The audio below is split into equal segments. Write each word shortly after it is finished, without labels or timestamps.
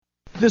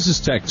This is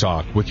Tech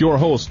Talk with your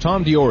host,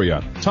 Tom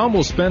Dioria. Tom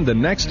will spend the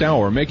next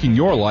hour making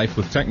your life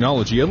with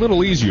technology a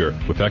little easier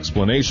with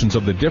explanations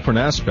of the different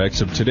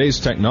aspects of today's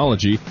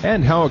technology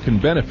and how it can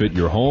benefit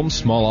your home,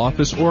 small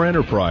office, or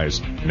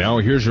enterprise. Now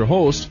here's your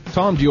host,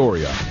 Tom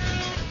Dioria.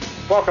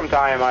 Welcome to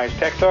IMI's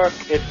Tech Talk.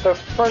 It's the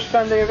first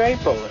Sunday of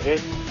April.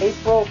 It's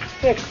April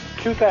 6th,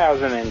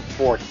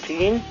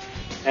 2014.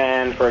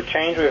 And for a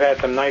change, we've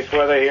had some nice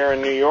weather here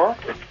in New York.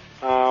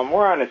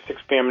 We're on at 6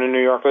 p.m. in the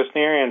New York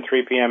listening area and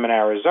 3 p.m. in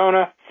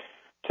Arizona.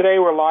 Today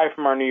we're live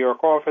from our New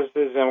York offices,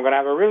 and we're going to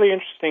have a really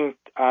interesting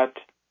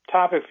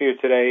topic for you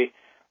today.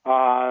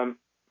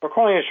 We're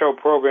calling the show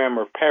Program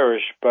or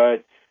Perish,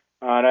 but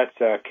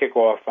that's a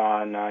kickoff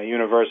on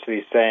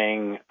universities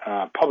saying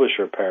publish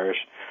or perish.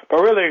 But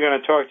really, we're going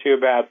to talk to you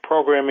about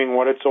programming,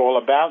 what it's all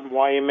about, and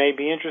why you may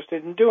be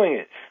interested in doing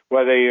it.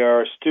 Whether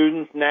you're a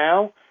student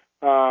now,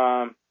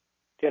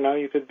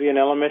 you could be in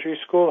elementary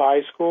school,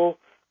 high school,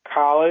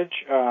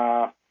 college,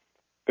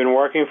 been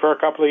working for a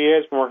couple of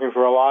years, been working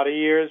for a lot of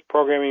years.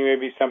 Programming may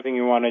be something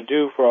you want to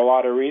do for a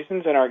lot of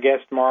reasons, and our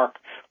guest, Mark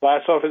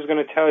Lassoff, is going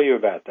to tell you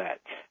about that.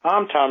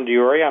 I'm Tom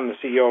Dioria. I'm the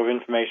CEO of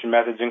Information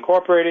Methods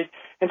Incorporated,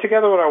 and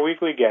together with our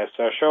weekly guests,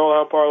 our show will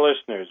help our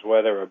listeners,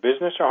 whether a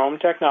business or home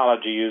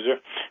technology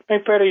user,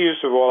 make better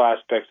use of all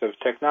aspects of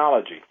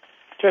technology.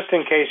 Just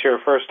in case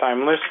you're a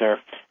first-time listener,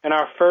 in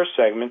our first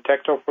segment,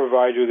 Tech Talk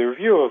provides you with a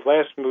review of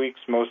last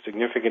week's most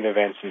significant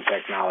events in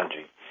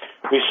technology.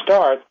 We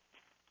start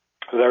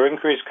with our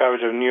increased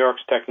coverage of New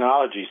York's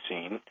technology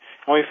scene,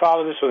 and we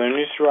follow this with a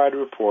Newsride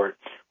report,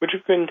 which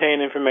will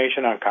contain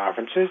information on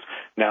conferences,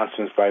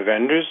 announcements by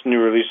vendors, new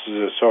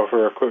releases of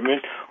software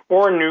equipment,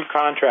 or new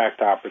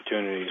contract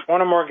opportunities.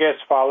 One or more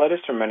guests follow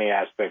us from many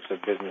aspects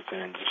of business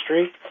and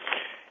industry.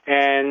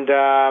 And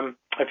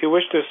if you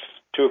wish to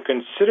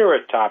consider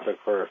a topic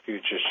for a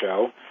future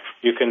show,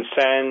 you can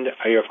send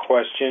your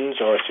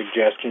questions or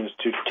suggestions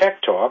to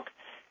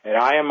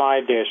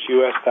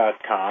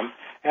techtalk@imi-us.com,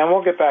 and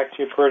we'll get back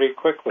to you pretty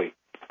quickly.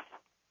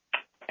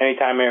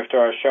 Anytime after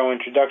our show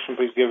introduction,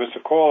 please give us a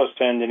call or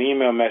send an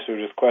email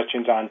message with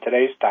questions on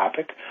today's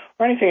topic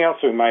or anything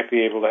else we might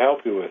be able to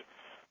help you with.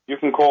 You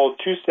can call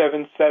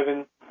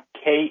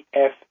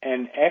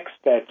 277-KFNX,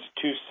 that's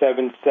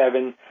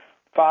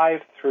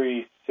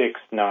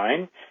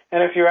 277-5369.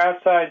 And if you're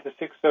outside the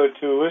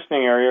 602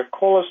 listening area,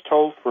 call us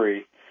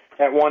toll-free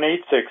at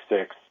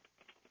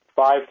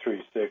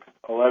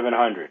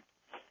 1-866-536-1100.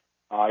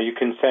 You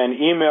can send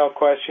email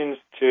questions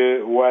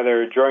to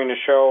whether during the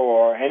show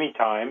or any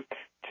time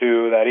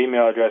to that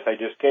email address I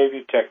just gave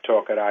you,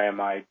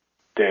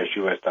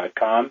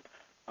 techtalk@imi-us.com,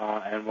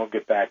 and we'll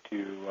get back to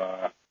you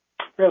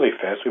really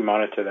fast. We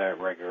monitor that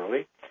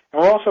regularly.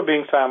 And we're also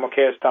being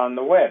simulcast on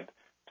the web.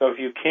 So if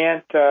you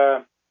can't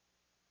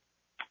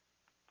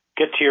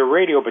get to your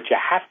radio, but you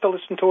have to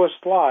listen to us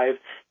live,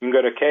 you can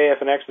go to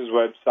KFNX's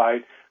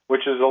website,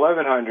 which is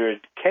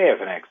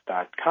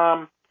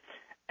 1100kfnx.com.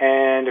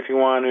 And if you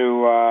want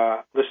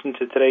to listen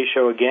to today's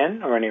show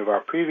again or any of our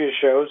previous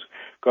shows,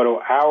 go to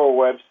our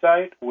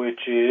website,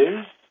 which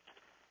is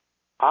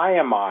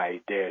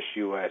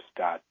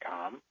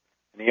imi-us.com.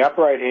 In the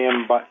upper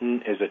right-hand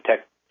button is in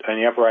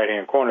the upper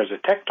right-hand corner is a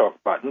Tech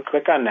Talk button.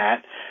 Click on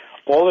that.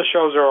 All the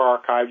shows are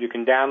archived. You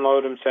can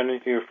download them, send them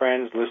to your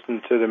friends,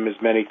 listen to them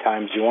as many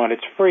times as you want.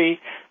 It's free,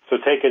 so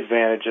take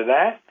advantage of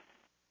that.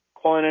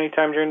 Call in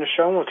anytime during the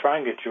show, and we'll try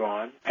and get you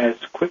on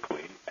as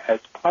quickly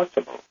as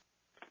possible.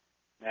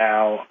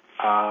 Now,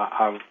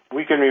 our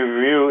Week in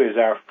Review is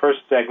our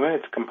first segment.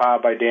 It's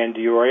compiled by Dan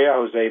Dioria,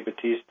 Jose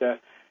Batista,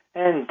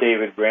 and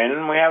David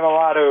Brandon. We have a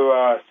lot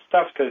of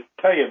stuff to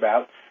tell you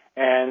about,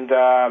 and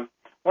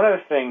one of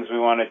the things we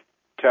want to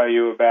tell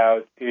you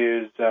about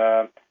is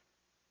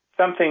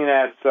something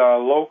that's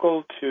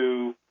local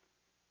to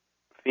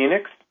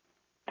Phoenix.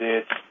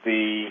 It's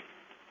the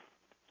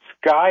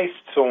Sky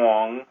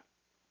Song.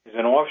 Is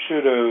an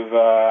offshoot of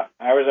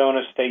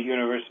Arizona State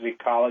University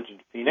College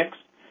in Phoenix,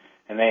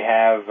 and they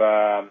have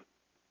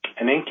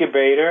an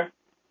incubator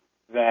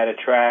that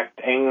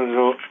attracts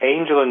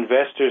angel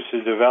investors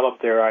to develop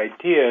their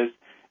ideas,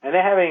 and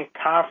they're having a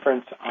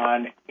conference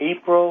on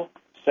April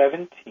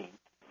 17th.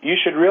 You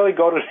should really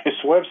go to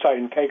this website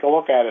and take a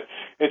look at it.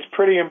 It's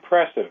pretty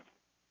impressive.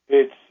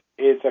 It's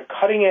a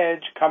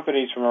cutting-edge.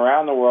 Companies from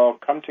around the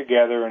world come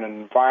together in an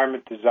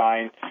environment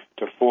designed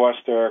to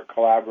foster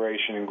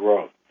collaboration and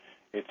growth.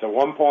 It's a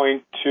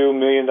 $1.2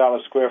 million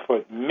square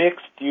foot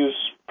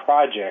mixed-use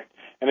project,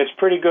 and it's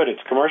pretty good.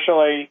 It's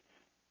commercial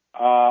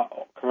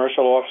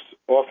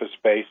office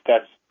space.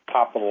 That's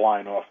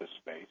top-of-the-line office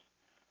space.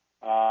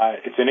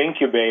 It's an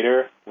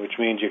incubator, which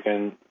means you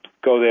can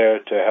go there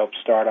to help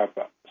start up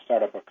a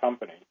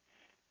company.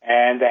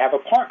 And they have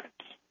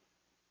apartments.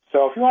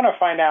 So if you want to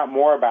find out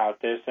more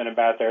about this and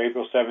about their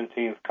April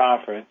 17th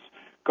conference,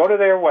 go to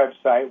their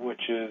website,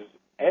 which is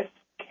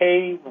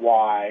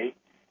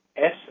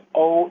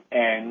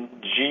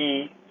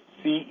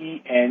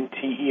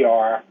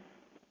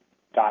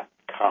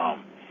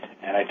skysongcenter.com.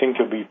 And I think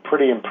you'll be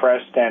pretty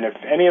impressed. And if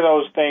any of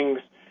those things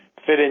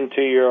fit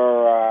into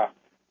your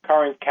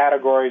current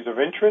categories of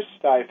interest.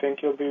 I think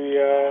you'll be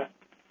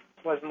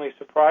pleasantly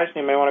surprised.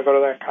 You may want to go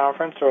to that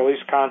conference or at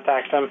least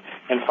contact them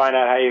and find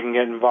out how you can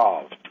get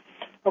involved.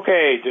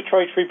 Okay,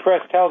 Detroit Free Press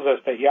tells us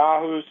that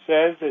Yahoo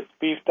says it's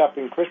beefed up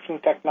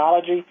encryption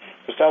technology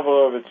for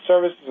several of its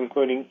services,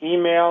 including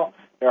email,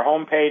 their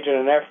homepage, in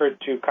an effort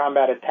to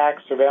combat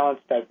attacks, surveillance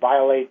that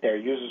violate their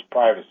users'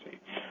 privacy.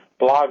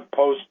 Blog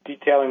posts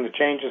detailing the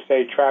changes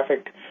say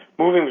traffic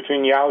moving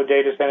between Yahoo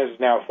data centers is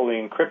now fully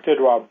encrypted,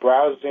 while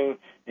browsing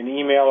an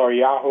email or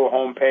Yahoo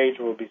homepage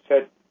will be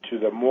set to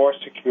the more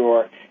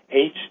secure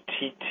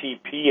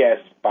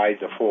HTTPS by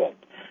default.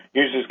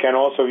 Users can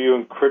also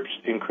view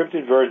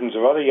encrypted versions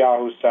of other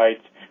Yahoo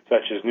sites,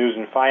 such as News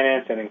and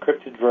Finance, and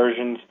encrypted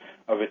versions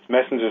of its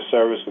messenger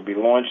service will be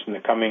launched in the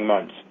coming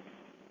months.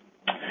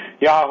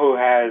 Yahoo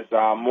has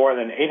more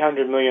than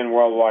 800 million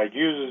worldwide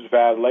users,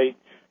 vowed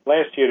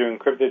last year to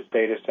encrypt its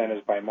data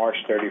centers by March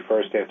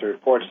 31st after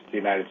reports that the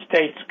United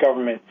States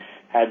government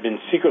had been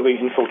secretly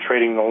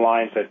infiltrating the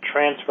lines that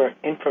transfer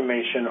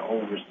information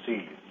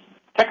overseas.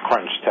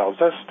 TechCrunch tells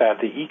us that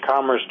the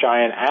e-commerce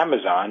giant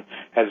Amazon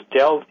has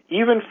delved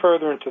even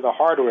further into the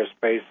hardware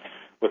space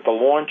with the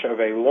launch of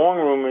a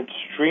long-rumored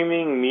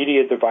streaming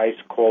media device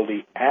called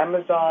the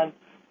Amazon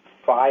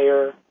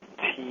Fire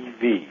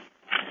TV.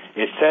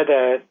 It said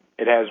that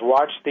it has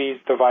watched these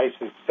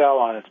devices sell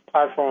on its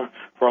platform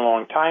for a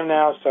long time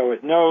now, so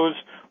it knows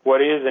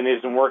what is and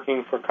isn't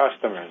working for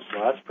customers.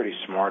 Well, that's pretty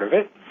smart of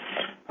it.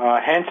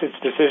 Hence its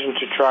decision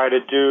to try to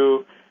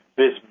do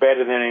this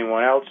better than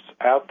anyone else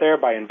out there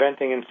by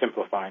inventing and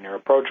simplifying. Their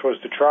approach was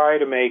to try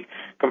to make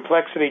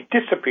complexity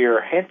disappear,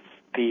 hence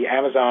the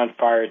Amazon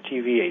Fire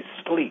TV, a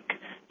sleek,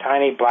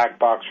 tiny black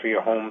box for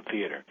your home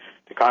theater.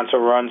 The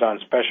console runs on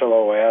Special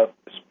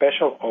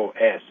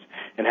OS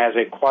and has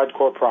a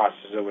quad-core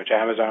processor, which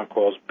Amazon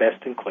calls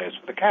best in class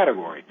for the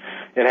category.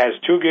 It has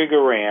 2 gig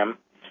of RAM,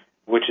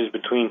 which is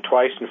between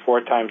twice and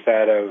 4 times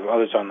that of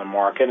others on the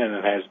market, and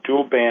it has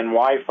dual-band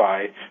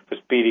Wi-Fi for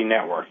speedy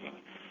networking.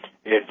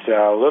 It's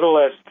a little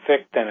less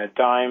thick than a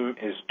dime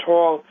is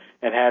tall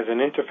and has an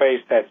interface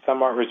that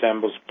somewhat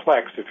resembles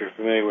Plex, if you're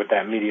familiar with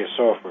that media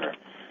software.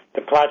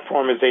 The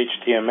platform is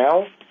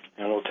HTML,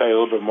 and we'll tell you a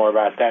little bit more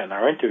about that in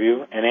our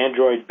interview, and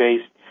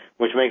Android-based,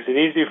 which makes it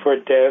easy for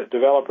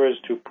developers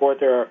to port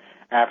their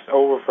apps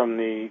over from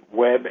the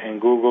web and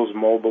Google's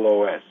mobile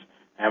OS.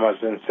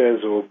 Amazon says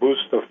it will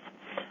boost the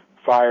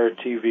Fire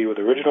TV with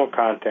original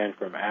content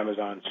from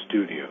Amazon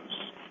Studios.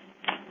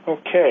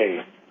 Okay.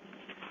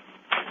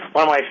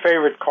 One of my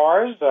favorite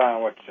cars,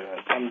 which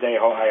someday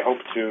I hope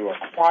to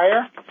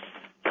acquire.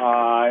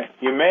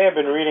 You may have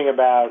been reading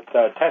about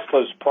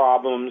Tesla's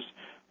problems.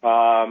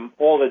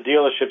 All the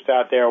dealerships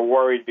out there are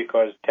worried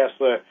because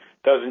Tesla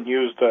doesn't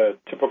use the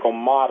typical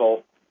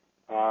model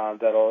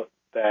that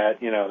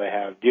they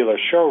have dealer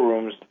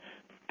showrooms.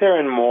 They're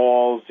in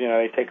malls.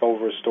 They take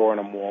over a store in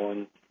a mall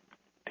and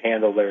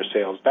handle their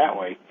sales that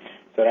way.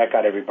 So that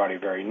got everybody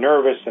very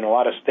nervous, and a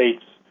lot of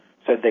states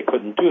said they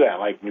couldn't do that,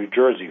 like New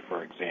Jersey,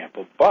 for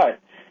example. But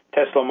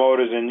Tesla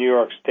Motors in New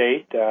York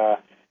State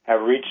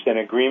have reached an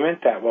agreement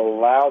that will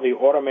allow the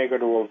automaker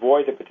to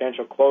avoid the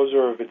potential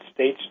closure of its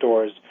state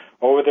stores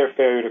over their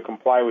failure to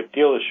comply with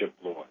dealership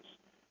laws.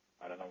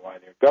 I don't know why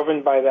they're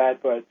governed by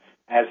that, but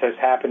as has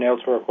happened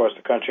elsewhere across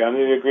the country,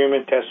 under the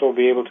agreement, Tesla will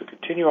be able to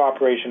continue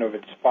operation of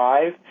its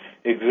 5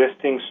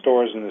 existing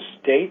stores in the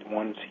state.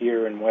 One's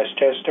here in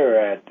Westchester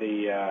at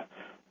the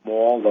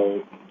mall,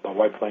 the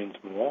White Plains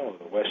Mall, or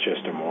the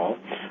Westchester Mall,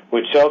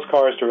 which sells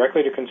cars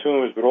directly to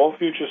consumers, but all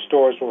future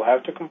stores will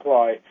have to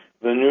comply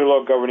with the new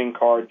law governing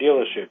car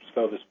dealerships,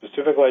 though the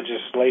specific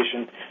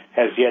legislation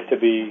has yet to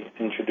be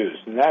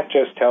introduced. And that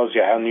just tells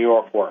you how New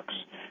York works.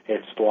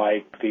 It's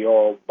like the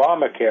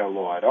Obamacare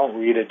law. Don't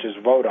read it, just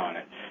vote on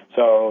it.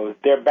 So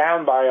they're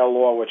bound by a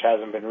law which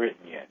hasn't been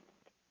written yet.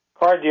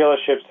 Car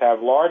dealerships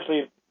have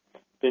largely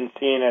been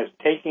seen as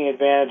taking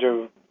advantage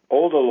of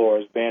older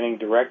laws banning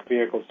direct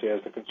vehicle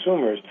sales to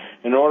consumers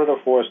in order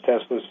to force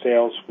Tesla's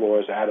sales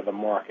floors out of the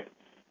market.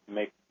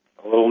 Make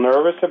a little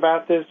nervous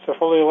about this, a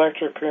fully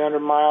electric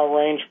 300-mile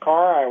range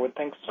car? I would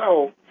think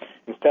so.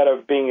 Instead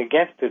of being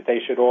against it, they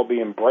should all be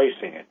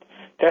embracing it.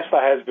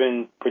 Tesla has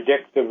been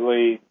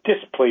predictably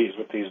displeased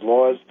with these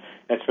laws.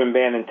 It's been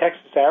banned in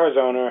Texas,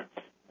 Arizona,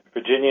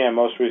 Virginia, and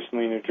most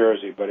recently New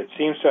Jersey, but it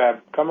seems to have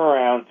come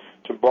around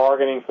to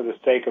bargaining for the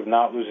sake of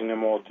not losing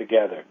them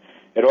altogether.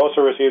 It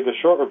also received a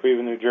short reprieve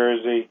in New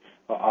Jersey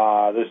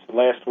this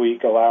last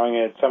week, allowing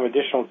it some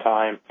additional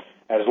time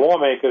as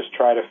lawmakers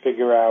try to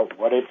figure out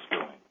what it's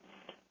doing.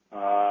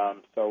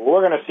 So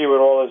we're going to see what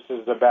all this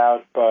is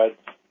about, but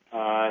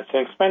it's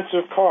an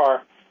expensive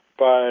car,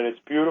 but it's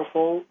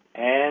beautiful,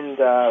 and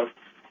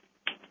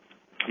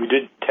we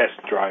did test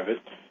drive it,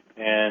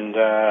 and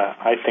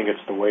I think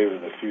it's the wave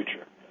of the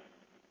future.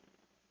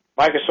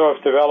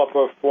 Microsoft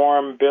Developer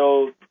Forum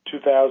Build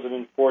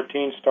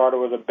 2014 started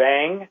with a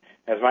bang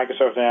as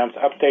Microsoft announced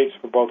updates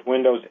for both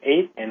Windows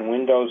 8 and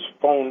Windows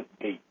Phone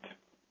 8.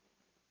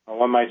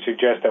 One might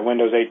suggest that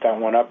Windows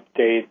 8.1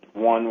 Update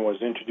 1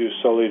 was introduced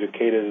solely to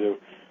cater to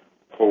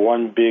for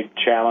one big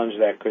challenge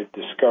that could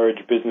discourage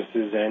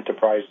businesses and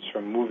enterprises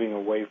from moving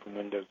away from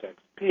Windows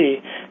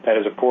XP, that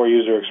is a poor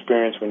user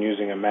experience when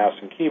using a mouse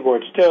and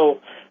keyboard. Still,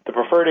 the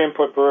preferred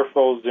input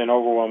peripherals in an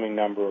overwhelming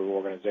number of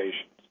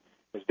organizations.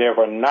 It's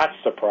therefore not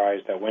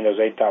surprised that Windows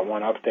 8.1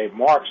 update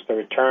marks the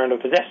return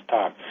of the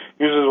desktop.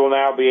 Users will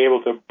now be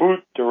able to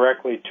boot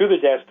directly to the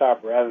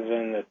desktop rather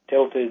than the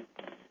tilted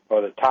or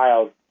the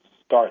tiled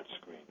start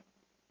screen.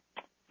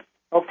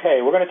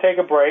 Okay, we're going to take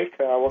a break.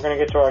 We're going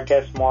to get to our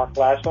guest, Mark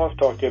Lassoff,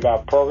 talk to you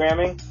about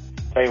programming,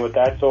 tell you what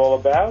that's all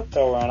about.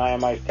 So we're on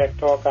IMI's Tech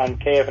Talk on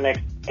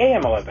KFNX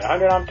AM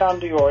 1100. I'm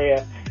Tom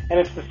DeOria, and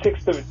it's the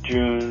 6th of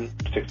June,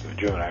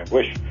 I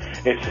wish.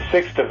 It's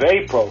the 6th of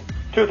April,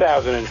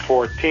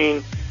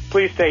 2014.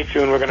 Please stay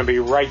tuned. We're going to be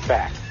right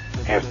back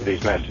after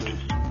these messages.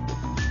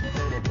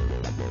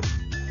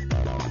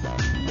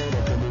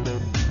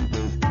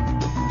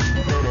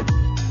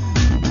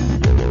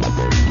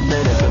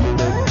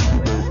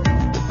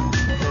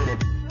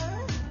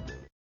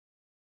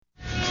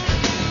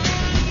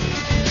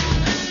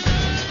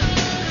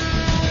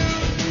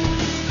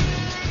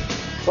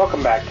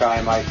 Welcome back to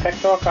IMI's Tech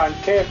Talk on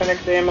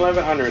KFNX AM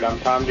 1100. I'm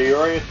Tom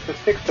DeOria. It's the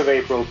 6th of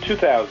April,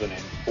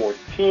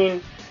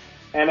 2014.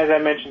 And as I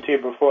mentioned to you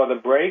before the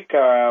break,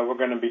 we're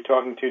going to be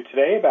talking to you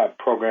today about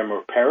Program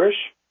or Perish.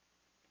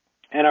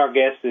 And our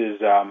guest is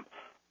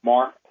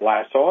Mark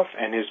Lassoff,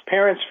 and his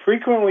parents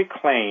frequently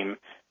claim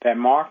that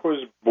Mark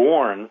was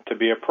born to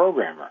be a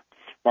programmer.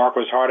 Mark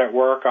was hard at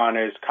work on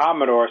his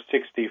Commodore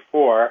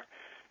 64.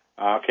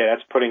 Okay,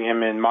 that's putting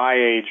him in my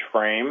age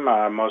frame.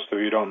 Most of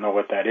you don't know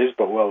what that is,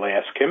 but we'll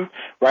ask him.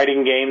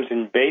 Writing games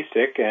in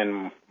BASIC,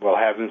 and we'll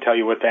have him tell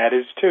you what that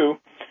is, too.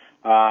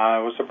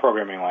 It was a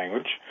programming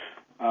language.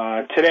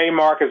 Today,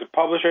 Mark is a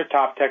publisher,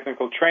 top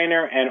technical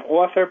trainer, and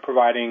author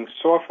providing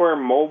software,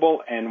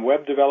 mobile, and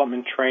web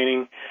development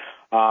training.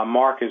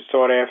 Mark is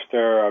sought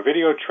after a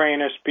video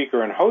trainer,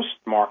 speaker, and host.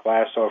 Mark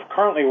Lassoff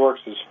currently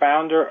works as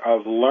founder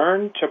of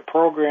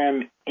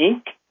LearnToProgram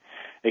Inc.,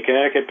 a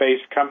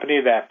Connecticut-based company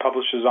that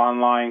publishes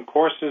online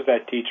courses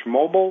that teach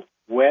mobile,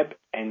 web,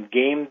 and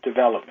game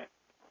development.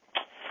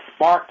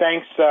 Mark,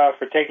 thanks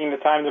for taking the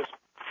time to...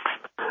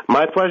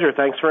 My pleasure.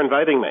 Thanks for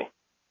inviting me.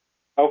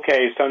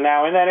 Okay, so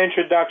now in that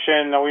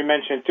introduction, we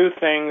mentioned two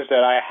things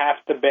that I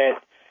have to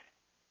bet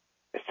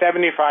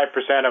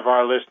 75% of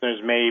our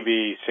listeners,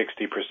 maybe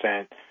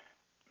 60%,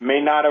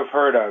 may not have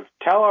heard of.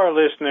 Tell our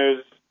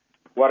listeners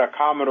what a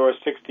Commodore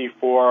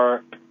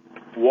 64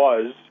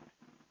 was,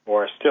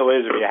 or still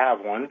is if you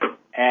have one,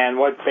 and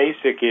what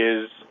BASIC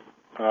is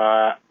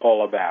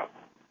all about,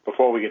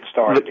 before we get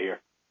started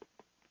here.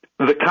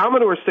 The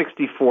Commodore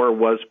 64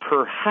 was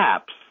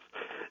perhaps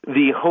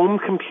the home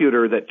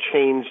computer that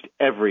changed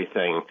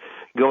everything,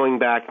 going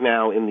back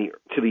now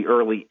to the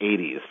early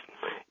 80s.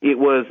 It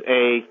was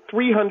a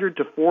 $300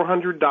 to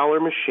 $400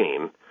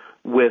 machine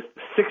with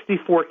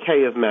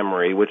 64K of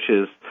memory, which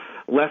is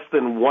less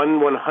than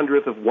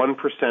 1/100th of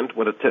 1%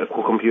 what a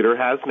typical computer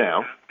has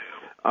now.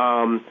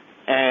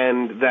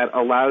 And that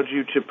allowed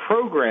you to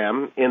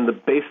program in the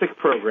BASIC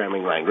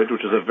programming language,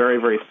 which is a very,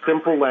 very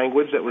simple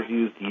language that was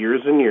used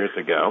years and years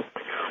ago,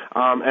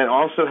 and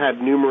also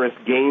had numerous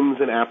games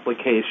and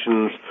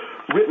applications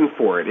written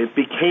for it. It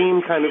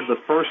became kind of the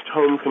first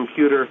home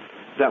computer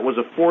that was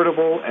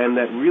affordable and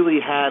that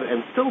really had,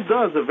 and still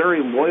does, a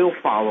very loyal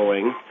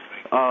following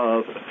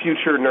of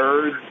future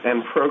nerds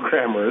and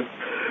programmers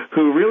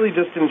who really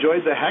just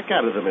enjoyed the heck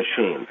out of the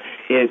machine.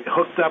 It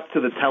hooked up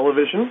to the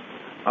television.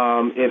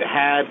 It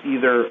had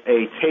either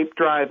a tape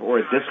drive or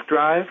a disk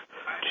drive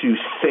to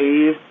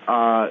save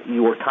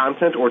your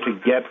content or to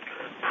get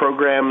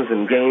programs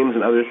and games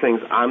and other things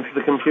onto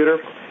the computer.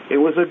 It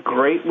was a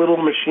great little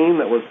machine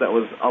that was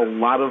a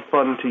lot of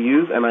fun to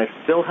use, and I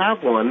still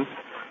have one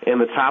in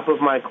the top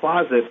of my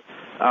closet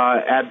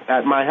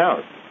at my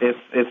house.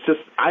 It's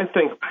just, I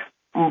think,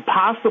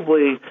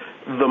 possibly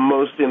the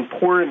most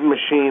important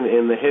machine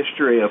in the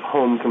history of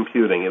home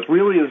computing. It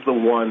really is the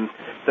one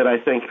that I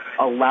think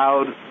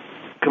allowed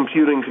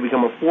computing to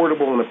become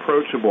affordable and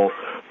approachable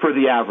for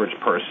the average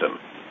person.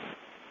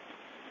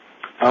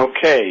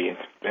 Okay,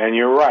 and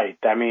you're right.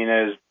 I mean,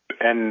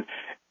 and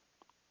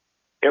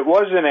it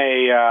wasn't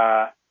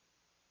a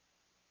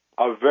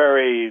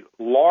very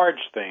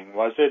large thing,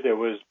 was it? It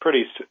was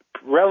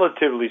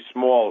relatively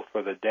small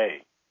for the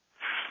day.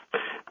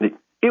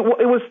 It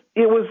was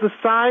the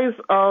size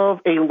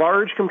of a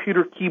large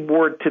computer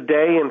keyboard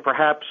today, and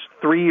perhaps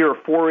 3 or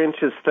 4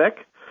 inches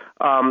thick.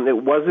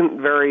 It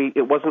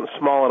wasn't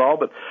small at all,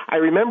 but I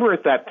remember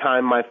at that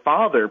time my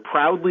father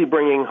proudly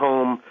bringing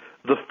home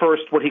the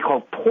first, what he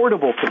called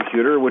portable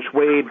computer, which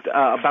weighed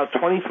about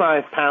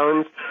 25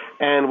 pounds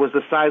and was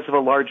the size of a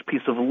large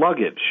piece of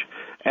luggage.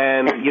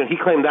 And he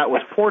claimed that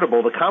was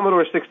portable. The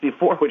Commodore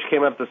 64, which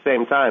came out at the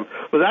same time,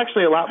 was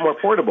actually a lot more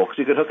portable because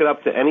you could hook it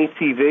up to any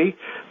TV.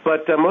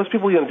 But most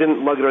people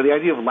didn't lug it, or the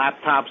idea of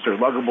laptops or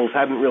luggables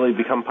hadn't really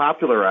become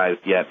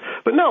popularized yet.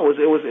 But no,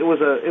 it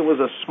was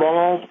a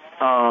small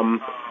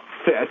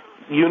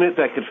unit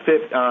that could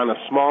fit on a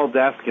small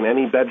desk in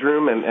any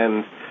bedroom,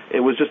 and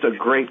it was just a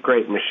great,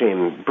 great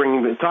machine.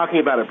 Talking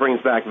about it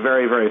brings back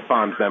very, very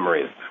fond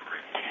memories.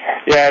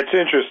 Yeah, it's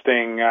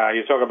interesting.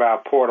 You talk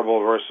about portable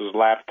versus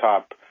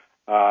laptop.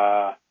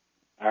 I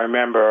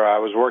remember I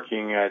was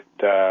working at,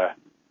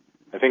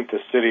 I think, the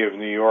city of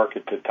New York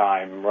at the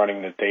time,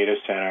 running the data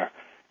center,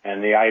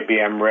 and the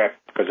IBM rep,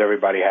 because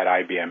everybody had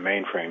IBM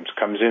mainframes,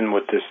 comes in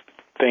with this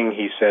thing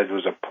he said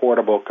was a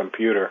portable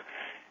computer.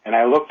 And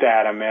I looked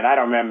at him, and I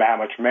don't remember how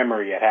much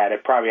memory it had.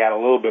 It probably had a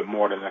little bit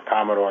more than the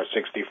Commodore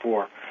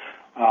 64,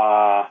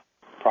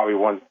 probably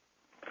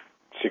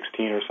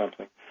 116 or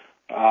something.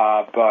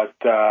 But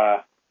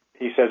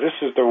he said, this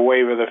is the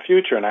wave of the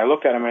future. And I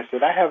looked at him and I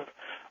said, I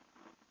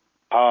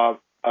have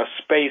a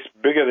space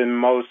bigger than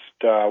most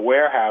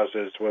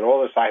warehouses with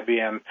all this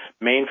IBM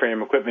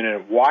mainframe equipment in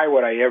it. Why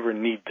would I ever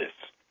need this?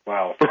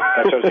 Well,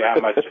 that shows you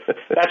how much.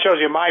 That shows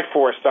you my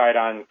foresight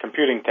on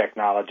computing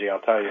technology,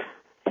 I'll tell you.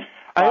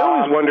 I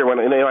always wonder when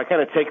I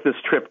kind of take this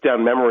trip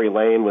down memory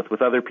lane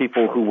with other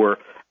people who were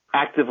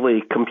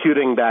actively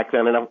computing back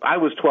then, and I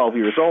was 12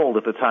 years old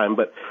at the time,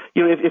 but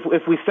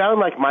if we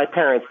sound like my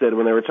parents did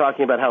when they were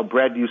talking about how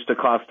bread used to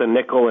cost a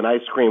nickel and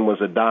ice cream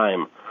was a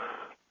dime.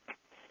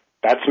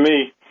 That's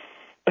me.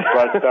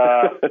 But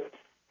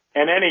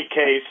in any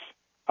case,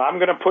 I'm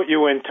going to put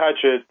you in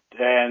touch,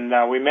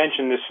 and we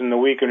mentioned this in the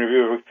Week in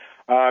Review.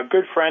 A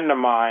good friend of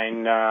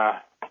mine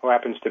who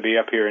happens to be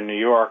up here in New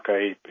York,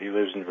 he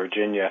lives in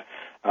Virginia,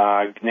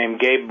 named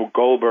Gabe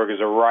Goldberg, is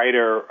a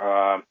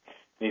writer.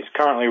 He's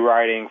currently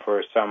writing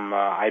for some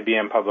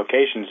IBM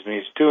publications, and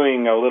he's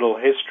doing a little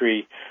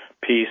history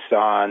piece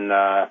on,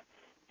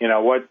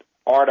 what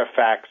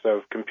artifacts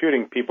of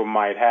computing people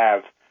might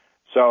have.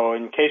 So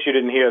in case you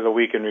didn't hear the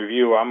Week in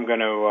Review, I'm going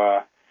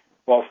to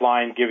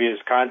offline give you his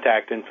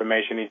contact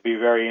information. He'd be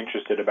very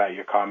interested about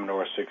your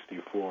Commodore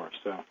 64.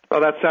 So. Oh,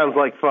 that sounds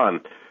like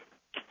fun.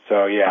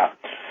 So, yeah.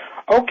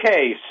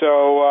 Okay,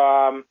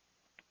 so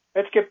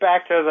let's get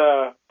back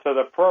to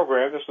the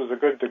program. This was a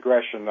good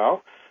digression,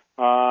 though.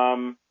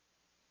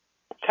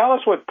 Tell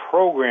us what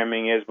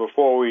programming is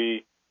before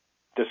we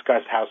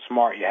discuss how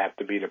smart you have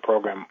to be to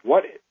program.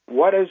 What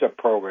is a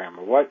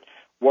programmer?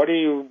 Why do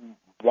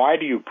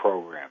you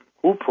program?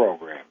 Who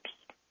programs?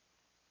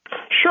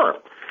 Sure.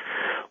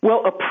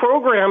 Well, a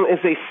program is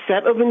a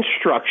set of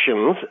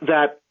instructions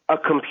that a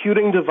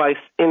computing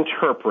device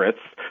interprets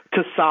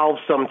to solve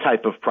some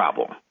type of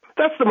problem.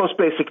 That's the most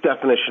basic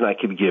definition I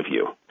could give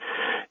you.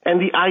 And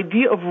the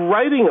idea of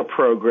writing a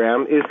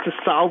program is to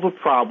solve a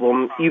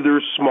problem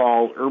either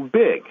small or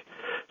big.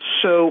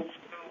 So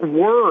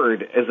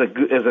Word, as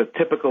a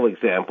typical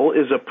example,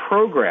 is a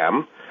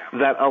program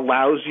that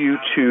allows you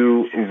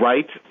to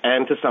write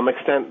and, to some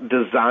extent,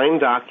 design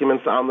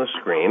documents on the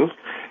screen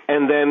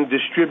and then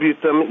distribute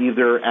them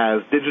either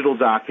as digital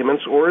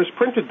documents or as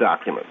printed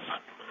documents.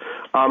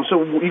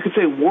 So you could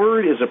say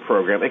Word is a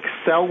program.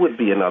 Excel would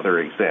be another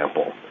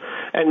example.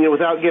 And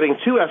without getting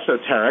too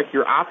esoteric,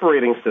 your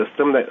operating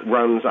system that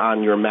runs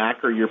on your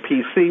Mac or your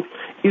PC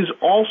is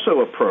also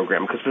a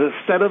program because it's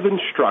a set of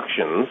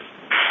instructions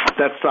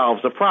that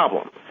solves a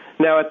problem.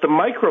 Now, at the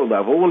micro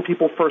level, when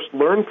people first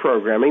learn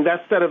programming,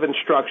 that set of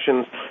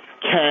instructions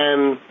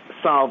can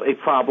solve a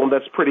problem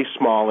that's pretty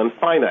small and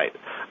finite.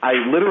 I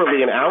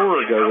literally an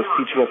hour ago was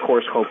teaching a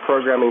course called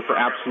Programming for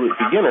Absolute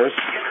Beginners,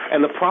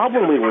 and the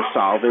problem we were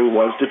solving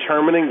was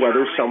determining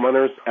whether someone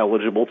is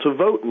eligible to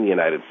vote in the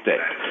United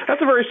States.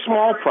 That's a very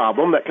small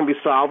problem that can be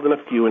solved in a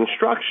few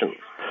instructions.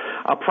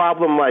 A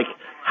problem like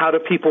how do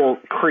people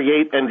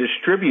create and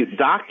distribute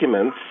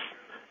documents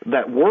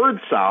that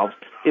Word solves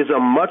is a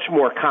much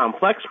more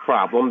complex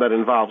problem that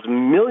involves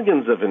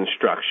millions of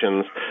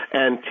instructions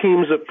and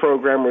teams of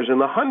programmers in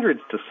the hundreds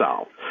to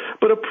solve.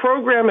 But a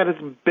program at its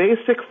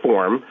basic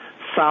form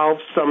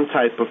solves some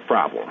type of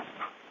problem.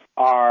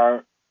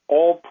 Are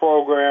all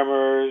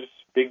programmers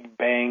Big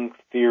Bang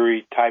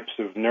Theory types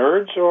of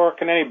nerds, or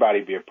can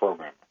anybody be a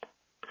programmer?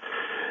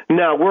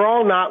 No, we're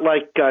all not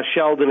like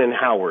Sheldon and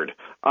Howard.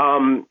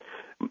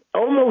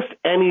 Almost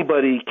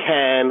anybody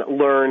can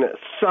learn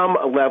some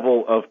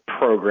level of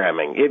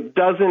programming. It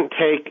doesn't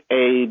take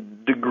a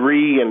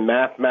degree in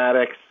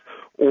mathematics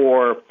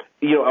or,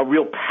 a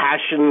real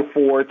passion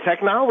for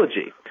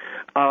technology.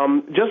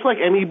 Just like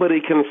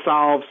anybody can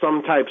solve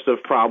some types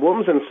of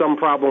problems, and some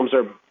problems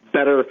are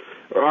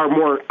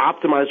more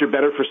optimized or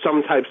better for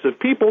some types of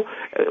people,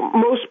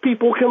 most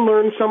people can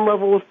learn some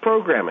level of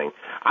programming.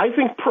 I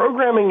think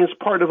programming is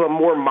part of a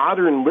more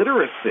modern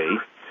literacy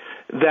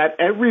that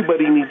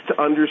everybody needs to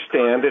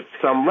understand at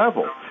some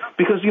level.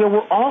 Because,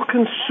 we're all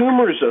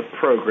consumers of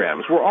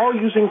programs. We're all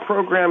using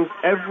programs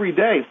every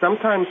day,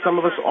 sometimes some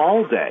of us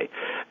all day.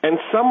 And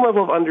some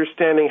level of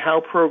understanding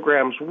how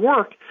programs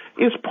work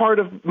is part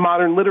of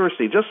modern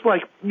literacy. Just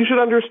like you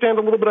should understand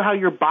a little bit of how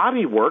your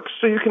body works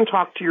so you can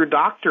talk to your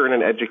doctor in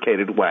an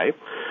educated way.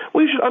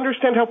 Well, you should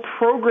understand how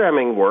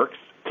programming works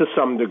to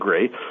some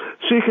degree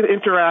so you can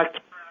interact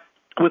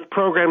with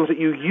programs that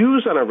you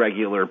use on a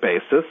regular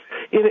basis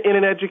in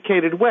an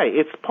educated way.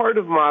 It's part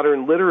of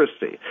modern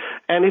literacy.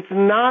 And it's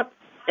not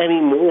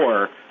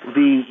anymore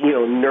the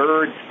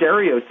nerd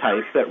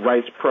stereotype that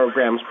writes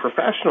programs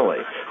professionally.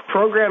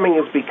 Programming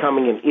is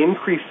becoming an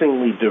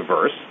increasingly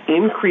diverse,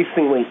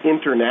 increasingly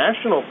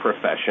international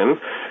profession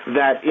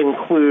that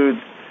includes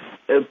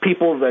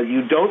people that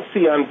you don't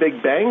see on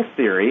Big Bang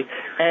Theory,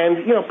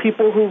 and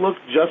people who look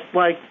just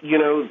like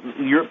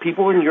your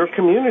people in your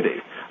community.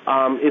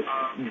 It's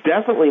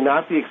definitely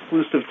not the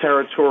exclusive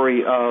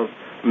territory of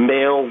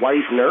male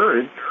white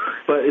nerds,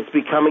 but it's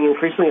becoming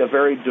increasingly a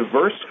very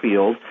diverse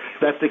field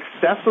that's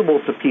accessible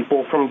to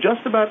people from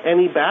just about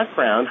any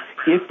background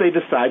if they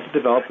decide to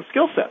develop the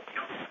skill set.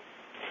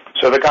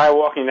 So the guy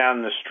walking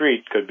down the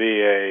street could be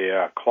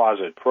a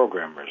closet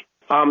programmer.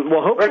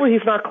 Well, hopefully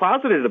he's not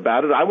closeted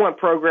about it. I want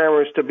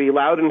programmers to be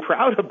loud and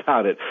proud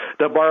about it,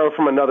 to borrow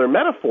from another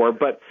metaphor.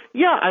 But,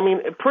 yeah, I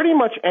mean, pretty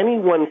much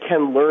anyone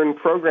can learn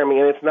programming,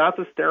 and it's not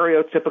the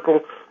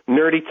stereotypical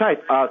nerdy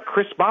type.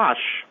 Chris Bosh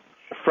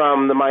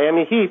from the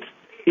Miami Heat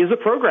is a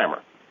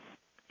programmer.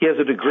 He has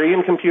a degree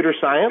in computer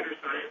science.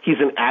 He's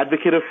an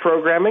advocate of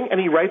programming, and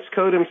he writes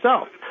code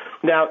himself.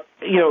 Now,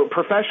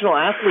 professional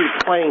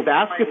athletes playing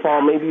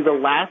basketball may be the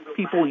last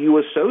people you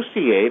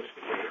associate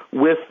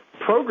with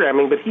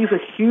programming, but he's a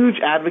huge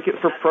advocate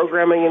for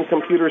programming and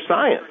computer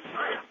science.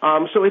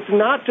 So it's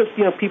not just,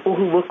 people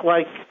who look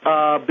like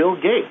Bill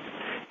Gates.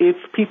 It's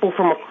people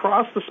from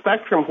across the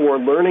spectrum who are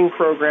learning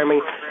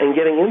programming and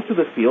getting into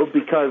the field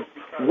because,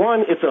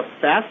 one, it's a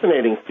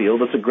fascinating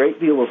field. It's a great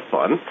deal of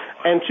fun.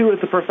 And two,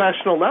 at the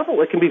professional level,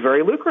 it can be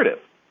very lucrative.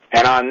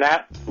 And on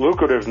that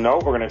lucrative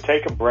note, we're going to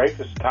take a break.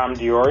 This is Tom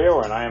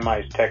DiOrio on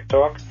IMI's Tech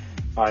Talk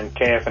on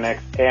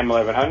KFNX AM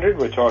 1100.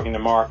 We're talking to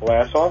Mark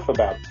Lassoff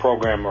about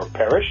Program or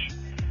Perish.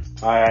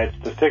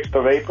 It's the 6th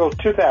of April,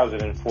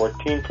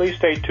 2014. Please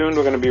stay tuned.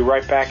 We're going to be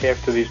right back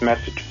after these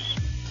messages.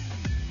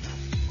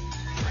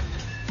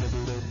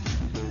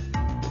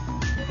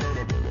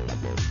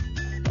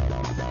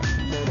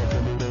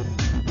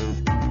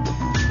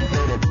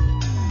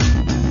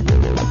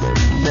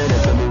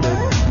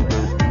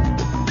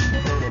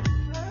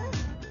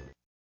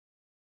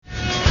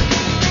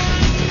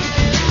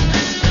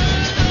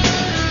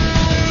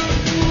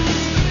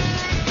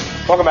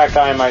 Welcome back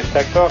to IMI's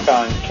Tech Talk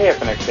on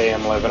KFNX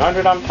AM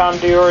 1100. I'm Tom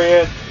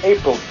DiOrio. It's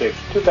April 6,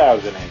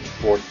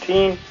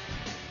 2014.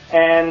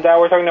 And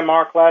we're talking to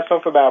Mark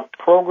Lassoff about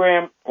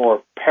Program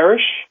or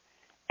Perish.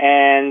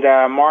 And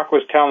Mark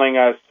was telling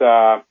us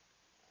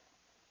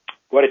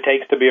what it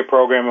takes to be a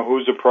programmer,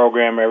 who's a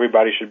programmer.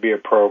 Everybody should be a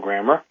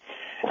programmer.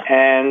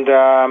 And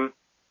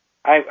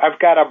I've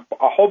got a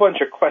whole bunch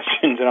of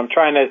questions, and I'm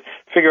trying to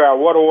figure out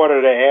what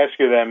order to ask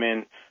you them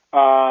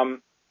in.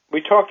 We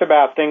talked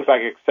about things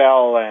like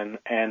Excel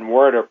and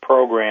Word or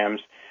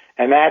programs,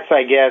 and that's,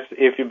 I guess,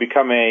 if you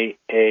become a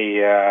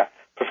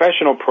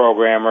professional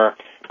programmer.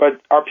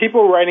 But are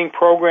people writing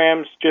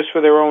programs just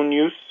for their own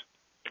use?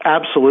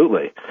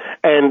 Absolutely.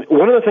 And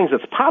one of the things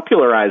that's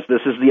popularized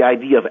this is the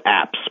idea of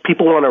apps.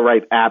 People want to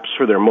write apps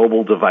for their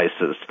mobile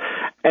devices.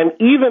 And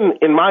even,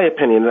 in my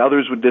opinion, and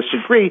others would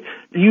disagree,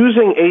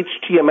 using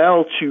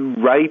HTML to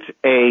write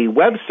a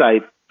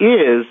website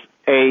is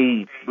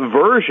a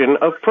version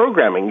of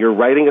programming. You're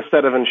writing a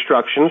set of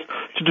instructions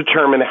to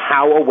determine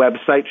how a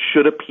website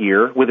should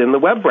appear within the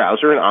web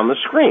browser and on the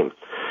screen.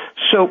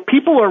 So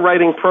people are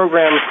writing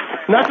programs,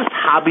 not just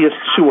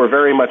hobbyists who are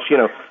very much,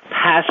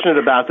 passionate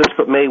about this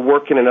but may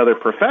work in another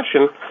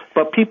profession,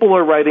 but people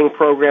are writing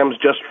programs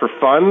just for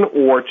fun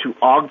or to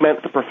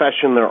augment the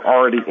profession they're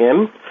already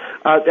in.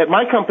 At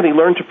my company,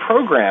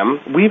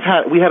 LearnToProgram, we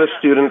had a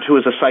student who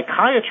is a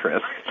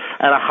psychiatrist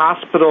at a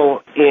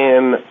hospital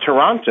in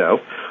Toronto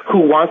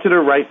who wanted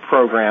to write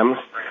programs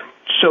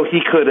so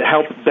he could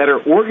help better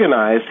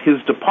organize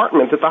his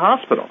department at the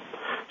hospital.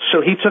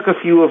 So he took a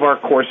few of our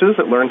courses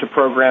at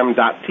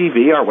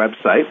LearnToProgram.tv, our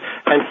website,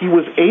 and he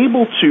was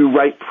able to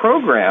write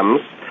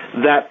programs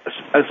that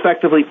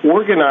effectively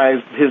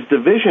organized his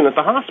division at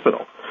the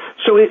hospital.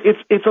 So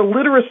it's a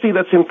literacy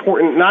that's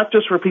important not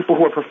just for people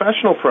who are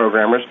professional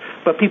programmers,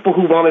 but people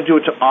who want to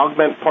do it to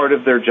augment part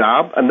of their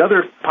job.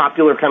 Another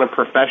popular kind of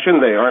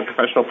profession, they aren't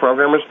professional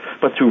programmers,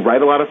 but to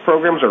write a lot of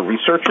programs are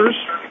researchers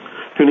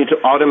who need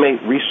to automate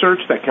research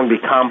that can be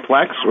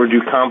complex or do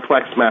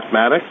complex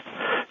mathematics.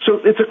 So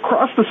it's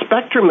across the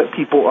spectrum that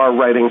people are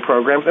writing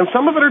programs, and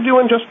some of it are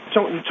doing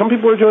some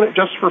people are doing it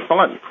just for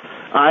fun.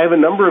 I have a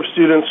number of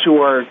students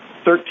who are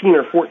 13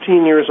 or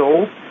 14 years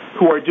old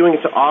who are doing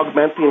it to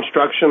augment the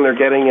instruction they're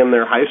getting in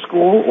their high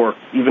school or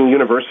even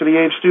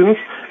university-age students,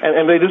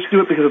 and they just do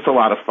it because it's a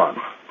lot of fun.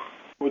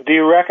 Do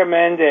you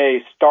recommend a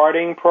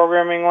starting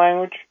programming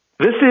language?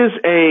 This is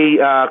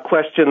a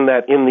question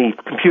that in the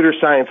computer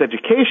science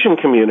education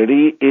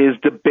community is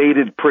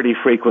debated pretty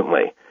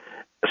frequently.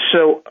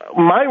 So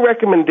my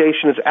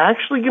recommendation is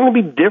actually going to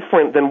be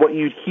different than what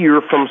you'd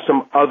hear from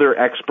some other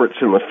experts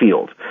in the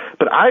field.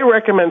 But I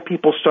recommend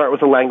people start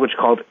with a language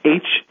called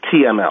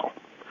HTML.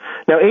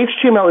 Now,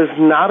 HTML is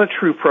not a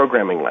true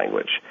programming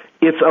language.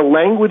 It's a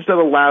language that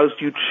allows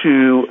you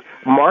to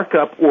mark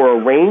up or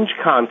arrange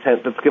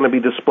content that's going to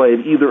be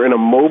displayed either in a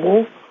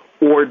mobile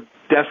or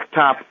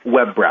desktop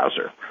web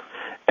browser.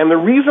 And the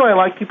reason I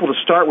like people to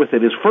start with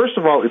it is, first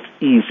of all, it's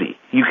easy.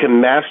 You can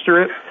master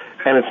it,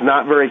 and it's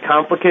not very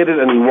complicated,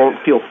 and you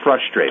won't feel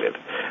frustrated.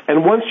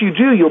 And once you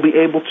do, you'll be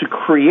able to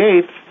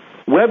create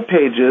web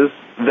pages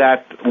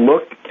that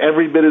look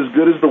every bit as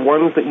good as the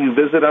ones that you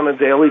visit on a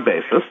daily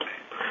basis.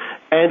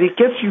 And it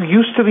gets you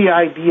used to the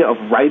idea of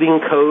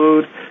writing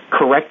code,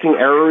 correcting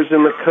errors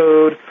in the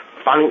code,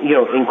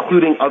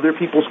 including other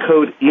people's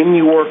code in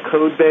your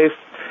code base.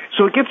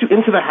 So it gets you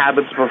into the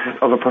habits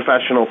of a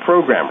professional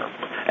programmer.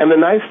 And the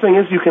nice thing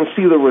is you can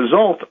see the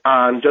result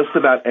on just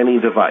about any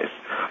device.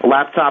 A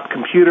laptop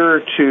computer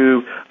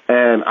to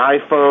an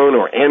iPhone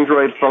or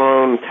Android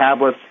phone,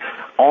 tablets,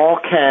 all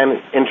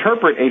can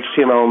interpret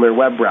HTML in their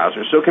web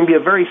browser. So it can be a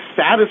very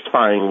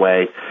satisfying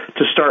way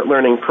to start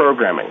learning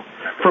programming.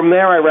 From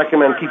there, I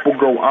recommend people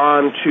go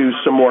on to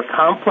some more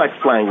complex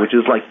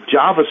languages like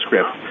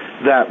JavaScript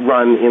that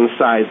run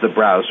inside the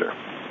browser.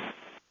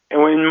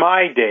 And in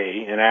my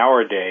day, in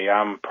our day,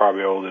 I'm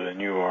probably older than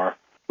you are,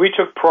 we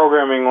took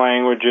programming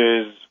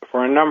languages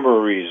for a number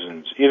of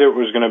reasons. Either it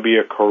was going to be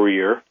a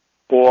career,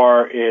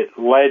 or it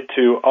led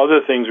to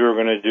other things we were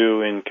going to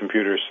do in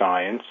computer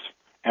science.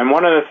 And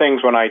one of the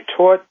things when I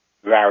taught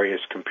various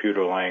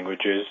computer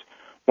languages,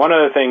 one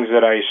of the things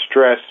that I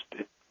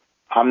stressed,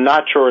 I'm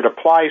not sure it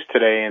applies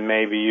today, and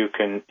maybe you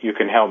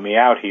can help me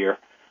out here,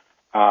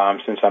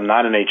 since I'm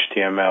not an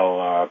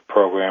HTML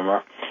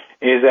programmer,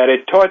 is that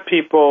it taught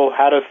people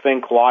how to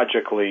think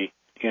logically,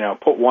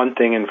 put one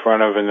thing in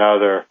front of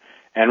another,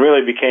 and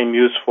really became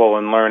useful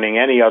in learning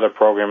any other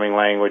programming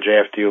language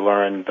after you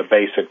learned the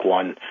basic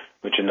one,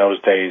 which in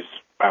those days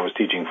I was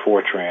teaching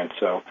Fortran.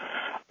 So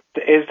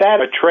is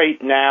that a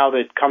trait now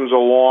that comes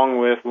along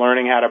with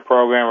learning how to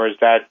program, or is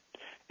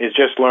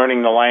just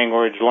learning the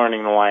language?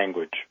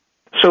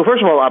 So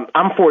first of all,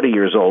 I'm 40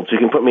 years old, so you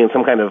can put me in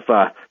some kind of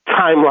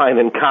timeline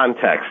and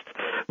context.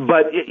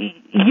 But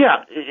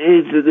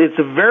it's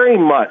very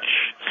much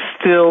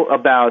still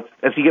about,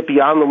 as you get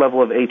beyond the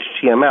level of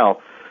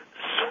HTML,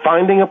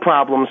 finding a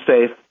problem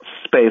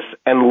space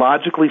and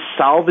logically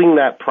solving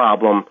that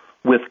problem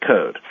with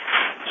code.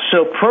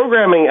 So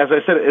programming, as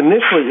I said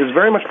initially, is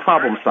very much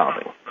problem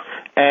solving.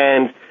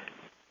 And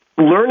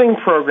learning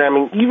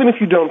programming, even if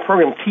you don't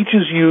program,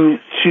 teaches you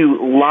to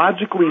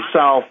logically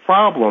solve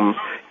problems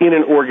in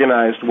an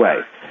organized way.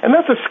 And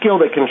that's a skill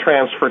that can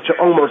transfer to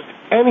almost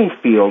any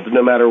field,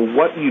 no matter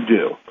what you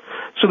do.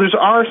 So there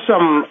are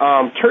some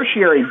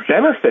tertiary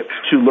benefits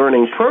to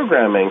learning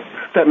programming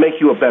that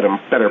make you a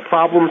better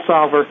problem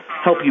solver,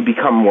 help you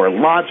become more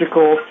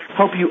logical,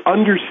 help you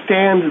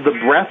understand the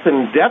breadth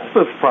and depth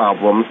of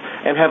problems,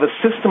 and have a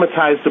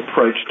systematized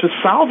approach to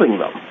solving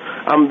them.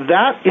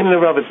 That, in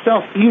and of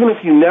itself, even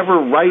if you never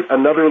write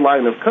another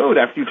line of code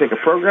after you take a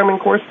programming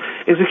course,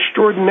 is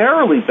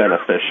extraordinarily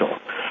beneficial.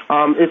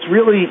 It's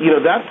really,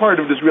 that part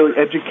of it is really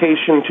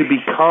education to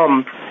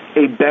become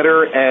a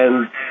better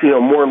and,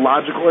 more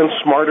logical and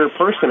smarter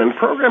person. And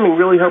programming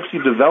really helps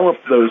you develop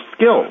those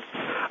skills.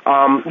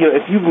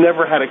 If you've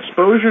never had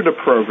exposure to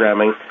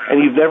programming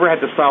and you've never had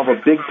to solve a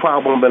big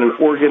problem in an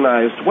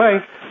organized way,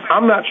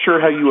 I'm not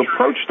sure how you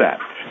approach that.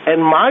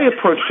 And my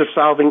approach to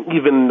solving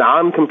even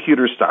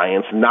non-computer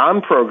science,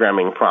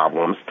 non-programming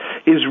problems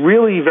is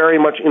really very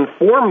much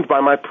informed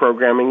by my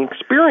programming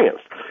experience,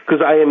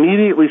 because I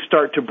immediately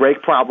start to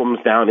break problems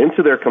down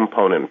into their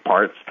component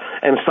parts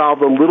and solve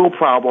the little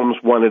problems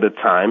one at a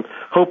time,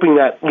 hoping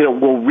that,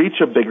 we'll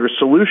reach a bigger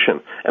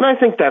solution. And I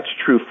think that's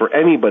true for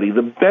anybody.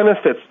 The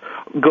benefits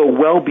go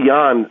well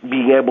beyond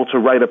being able to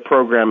write a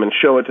program and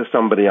show it to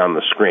somebody on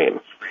the screen.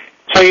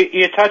 So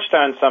you touched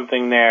on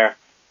something there.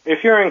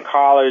 If you're in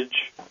college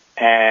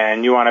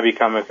and you want to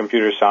become a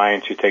computer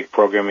science, you take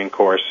programming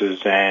courses,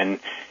 and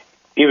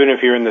even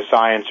if you're in the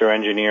science or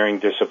engineering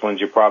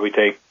disciplines, you probably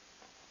take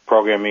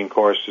programming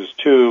courses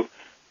too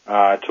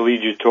to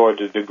lead you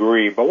towards a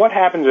degree. But what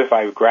happens if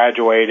I've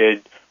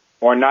graduated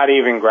or not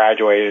even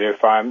graduated,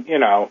 if I'm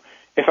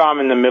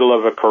in the middle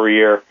of a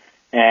career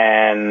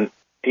and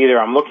either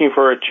I'm looking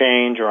for a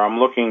change or I'm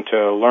looking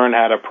to learn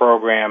how to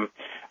program?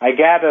 I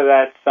gather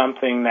that's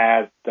something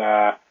that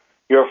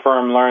your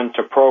firm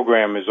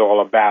LearnToProgram is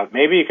all about.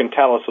 Maybe you can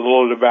tell us a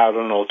little bit about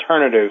an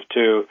alternative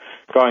to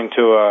going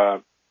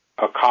to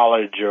a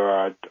college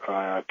or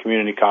a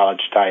community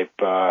college type,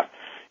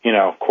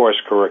 course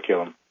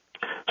curriculum.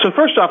 So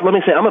first off, let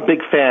me say I'm a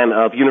big fan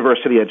of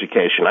university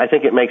education. I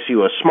think it makes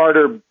you a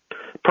smarter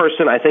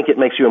person. I think it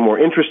makes you a more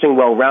interesting,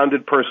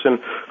 well-rounded person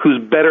who's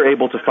better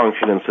able to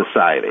function in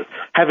society.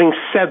 Having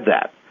said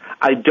that,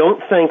 I don't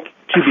think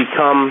to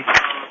become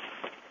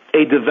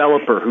a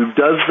developer who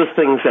does the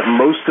things that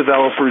most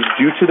developers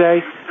do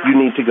today, you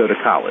need to go to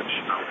college.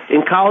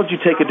 In college, you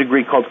take a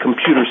degree called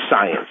computer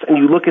science, and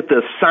you look at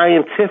the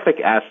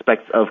scientific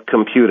aspects of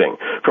computing,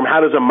 from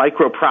how does a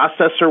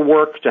microprocessor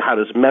work to how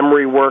does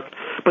memory work.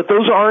 But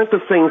those aren't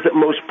the things that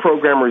most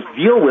programmers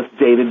deal with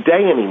day to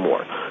day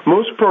anymore.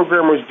 Most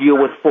programmers deal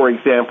with, for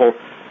example,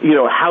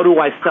 how do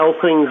I sell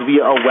things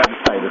via a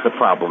website is a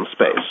problem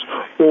space.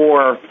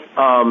 Or,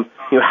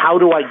 how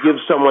do I give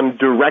someone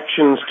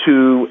directions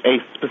to a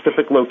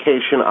specific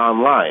location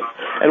online?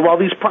 And while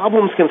these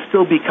problems can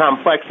still be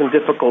complex and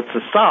difficult to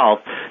solve,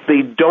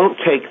 they don't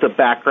take the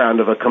background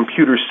of a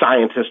computer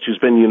scientist who's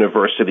been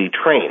university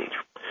trained.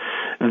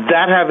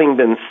 That having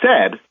been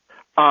said,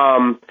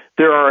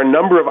 there are a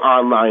number of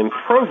online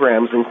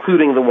programs,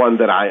 including the one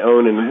that I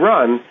own and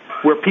run,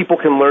 where people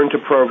can learn to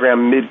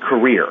program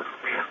mid-career.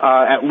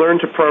 At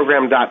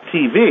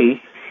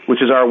LearnToProgram.tv, which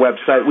is our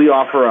website, we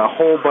offer a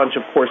whole bunch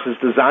of courses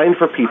designed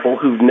for people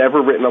who've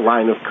never written a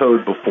line of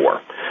code before.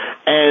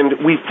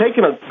 And we've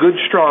taken a good,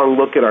 strong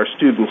look at our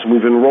students, and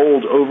we've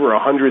enrolled over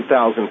 100,000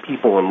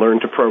 people in Learn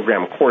to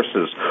Program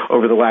courses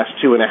over the last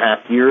 2.5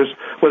 years,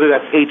 whether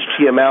that's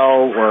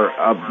HTML or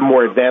a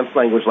more advanced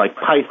language like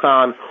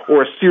Python,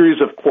 or a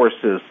series of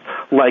courses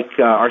like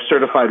our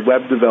Certified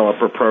Web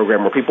Developer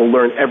program, where people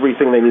learn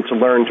everything they need to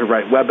learn to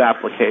write web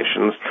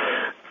applications.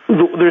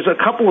 There's a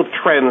couple of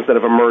trends that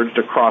have emerged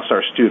across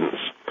our students.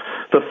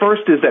 The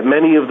first is that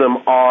many of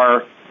them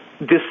are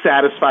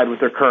dissatisfied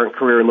with their current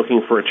career and looking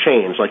for a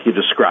change, like you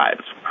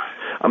described.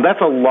 That's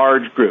a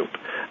large group.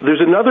 There's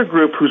another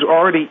group who's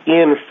already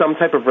in some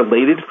type of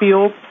related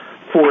field.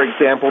 For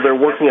example, they're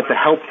working at the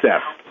help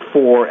desk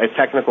for a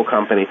technical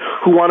company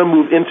who want to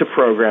move into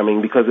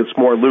programming because it's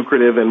more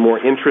lucrative and more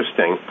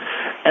interesting.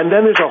 And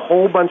then there's a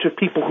whole bunch of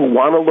people who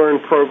want to learn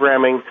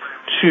programming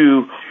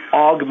to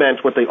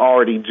augment what they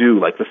already do,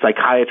 like the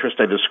psychiatrist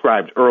I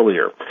described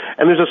earlier.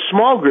 And there's a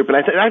small group, and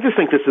I just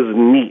think this is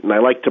neat, and I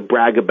like to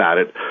brag about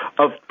it,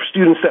 of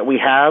students that we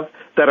have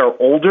that are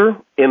older,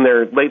 in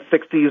their late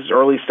 60s,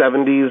 early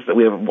 70s.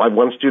 We have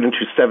one student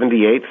who's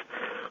 78,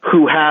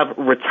 who have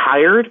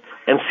retired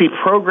and see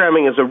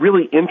programming as a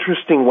really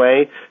interesting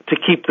way to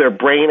keep their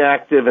brain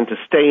active and to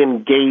stay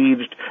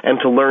engaged and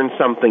to learn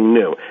something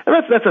new. And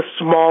that's a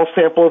small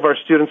sample of our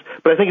students,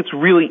 but I think it's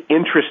really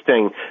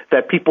interesting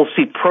that people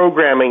see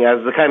programming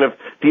as the kind of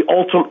the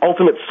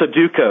ultimate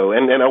Sudoku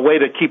and a way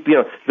to keep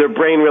their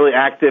brain really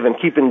active and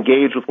keep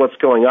engaged with what's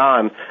going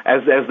on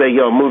as they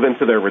move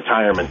into their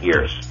retirement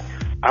years.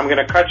 I'm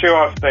going to cut you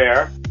off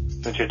there,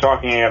 since you're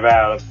talking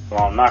about,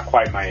 not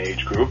quite my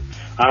age group.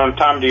 I'm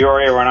Tom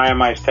DiOria. We're on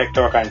IMI's Tech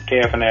Talk on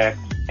KFNX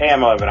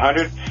AM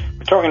 1100.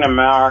 We're talking to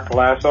Mark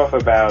Lassoff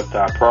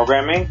about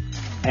programming,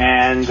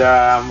 and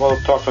we'll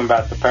talk to him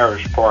about the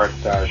parish part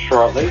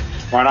shortly.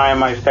 We're on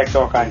IMI's Tech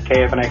Talk on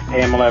KFNX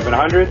AM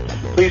 1100.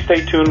 Please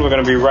stay tuned. We're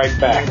going to be right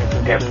back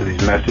after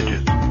these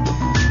messages.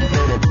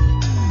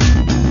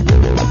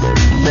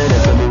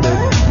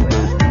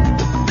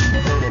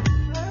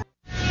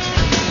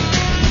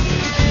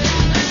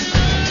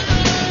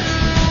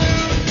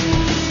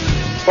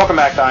 Welcome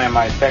back to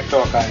IMI's Tech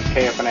Talk on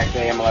KFNX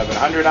AM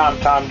 1100. I'm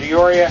Tom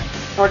DiOria,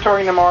 and we're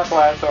talking to Mark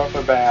Lassoff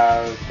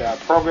about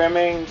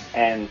programming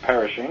and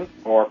perishing,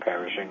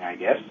 I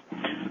guess.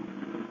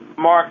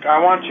 Mark, I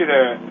want you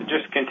to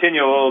just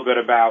continue a little bit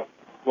about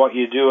what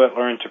you do at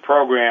Learn to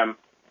Program.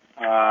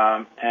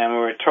 And we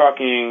were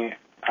talking,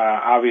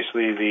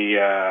 obviously,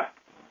 the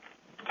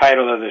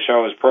title of the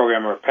show is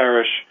Program or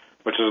Perish,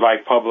 which is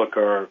like publish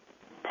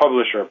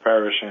or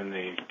perish in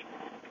the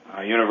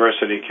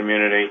university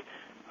community.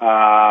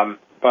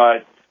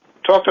 But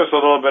talk to us a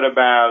little bit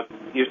about,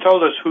 you've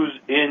told us who's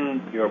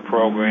in your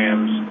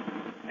programs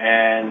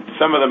and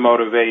some of the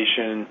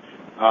motivation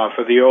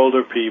for the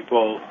older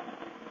people.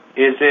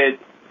 Is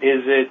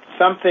it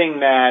something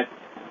that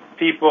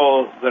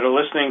people that are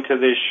listening to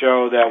this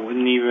show that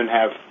wouldn't even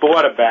have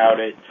thought about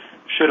it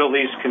should at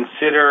least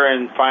consider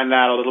and find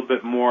out a little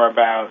bit more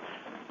about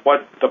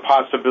what the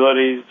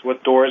possibilities,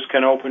 what doors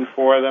can open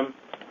for them?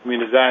 I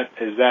mean, is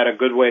that a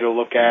good way to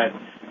look at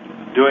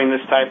doing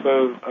this type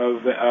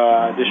of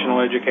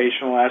additional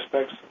educational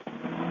aspects?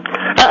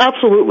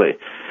 Absolutely.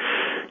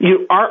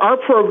 Our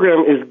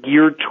program is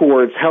geared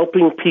towards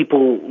helping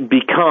people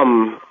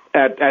become,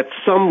 at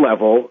some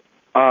level,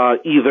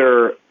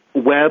 either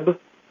web,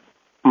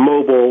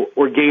 mobile,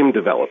 or game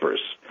developers.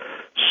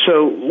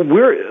 So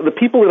the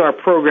people in our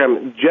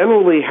program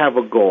generally have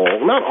a goal,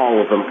 not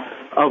all of them,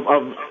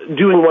 of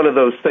doing one of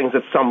those things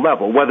at some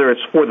level, whether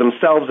it's for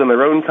themselves in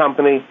their own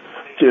company,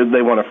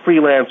 they want a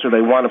freelance, or they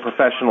want a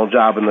professional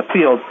job in the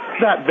field.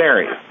 That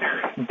varies.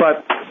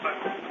 But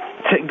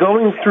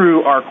going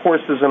through our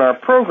courses in our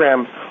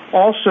program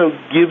also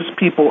gives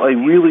people a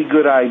really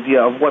good idea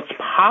of what's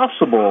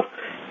possible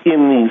in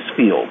these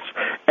fields.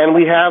 And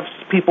we have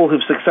people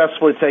who've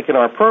successfully taken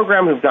our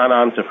program who've gone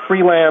on to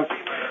freelance.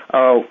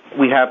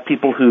 We have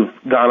people who've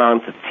gone on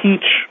to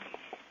teach.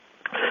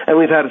 And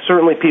we've had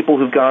certainly people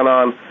who've gone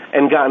on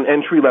and gotten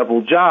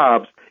entry-level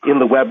jobs in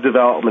the web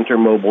development or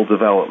mobile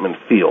development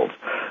field.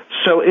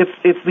 So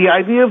it's the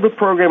idea of the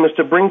program is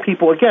to bring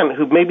people, again,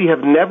 who maybe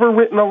have never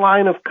written a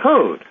line of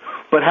code,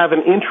 but have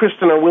an interest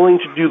and are willing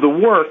to do the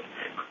work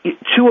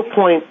to a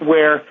point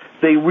where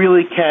they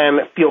really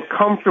can feel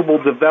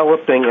comfortable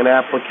developing an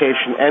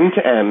application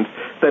end-to-end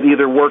that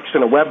either works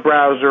in a web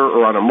browser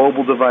or on a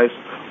mobile device,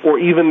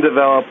 or even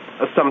develop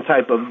some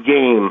type of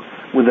game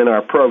within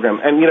our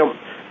program. And,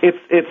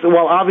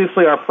 Well,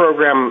 obviously our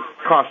program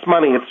costs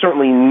money. It's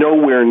certainly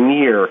nowhere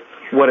near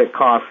what it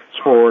costs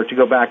to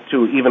go back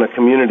to even a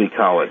community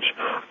college.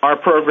 Our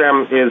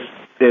program is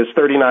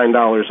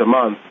 $39 a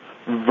month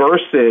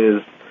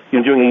versus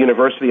doing a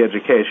university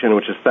education,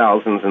 which is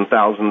thousands and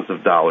thousands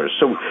of dollars.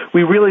 So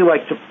we really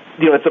like to,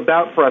 it's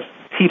about for us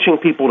teaching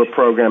people to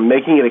program,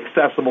 making it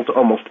accessible to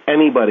almost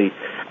anybody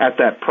at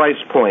that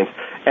price point,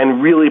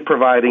 and really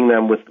providing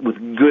them with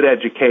good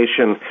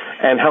education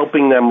and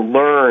helping them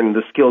learn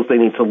the skills they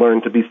need to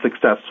learn to be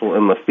successful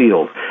in the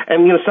field.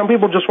 And, some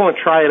people just want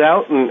to try it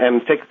out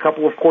and take a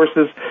couple of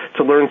courses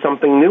to learn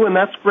something new, and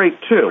that's great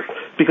too,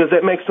 because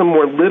that makes them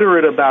more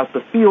literate about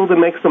the field and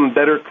makes them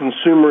better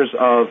consumers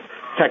of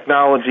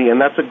technology, and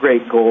that's a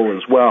great goal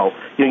as well.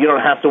 You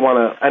don't have to want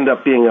to end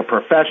up being a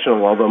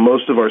professional, although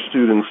most of our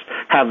students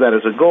have that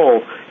as a goal,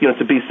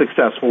 to be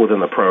successful within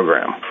the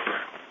program.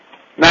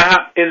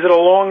 Now, is it a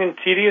long and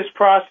tedious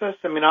process?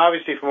 I mean,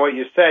 obviously, from what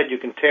you said, you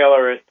can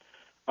tailor it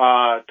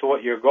to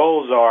what your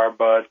goals are,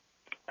 but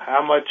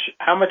how much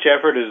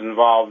effort is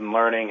involved in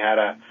learning how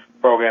to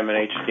program in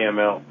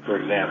HTML, for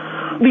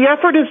example? The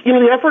effort is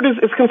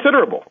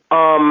considerable.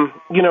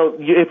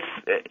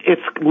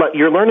 It's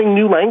you're learning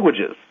new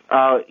languages.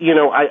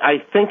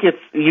 I think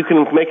you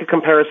can make a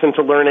comparison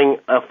to learning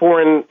a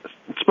foreign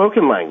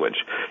spoken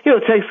language.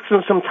 It takes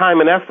some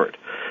time and effort.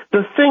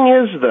 The thing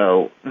is,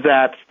 though,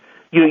 that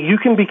you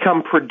can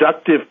become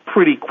productive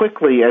pretty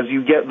quickly as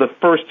you get the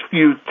first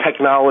few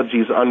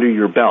technologies under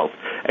your belt,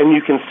 and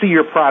you can see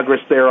your progress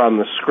there on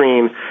the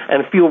screen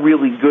and feel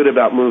really good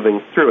about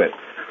moving through it.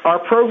 Our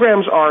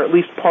programs are at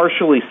least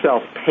partially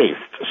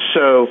self-paced,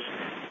 so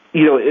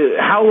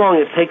how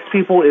long it takes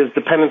people is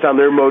dependent on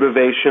their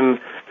motivation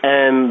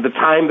and the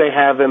time they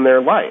have in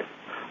their life.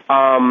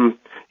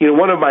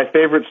 One of my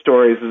favorite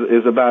stories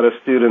is about a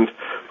student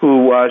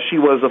who she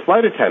was a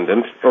flight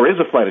attendant, or is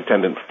a flight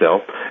attendant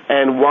still,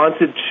 and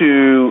wanted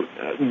to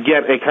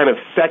get a kind of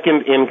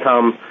second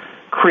income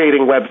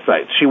creating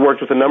websites. She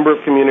worked with a number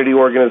of community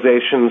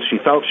organizations. She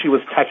felt she was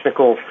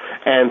technical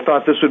and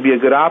thought this would be a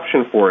good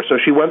option for her. So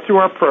she went through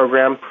our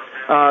program,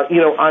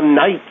 on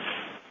nights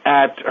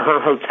at her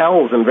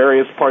hotels in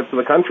various parts of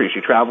the country.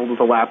 She traveled with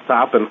a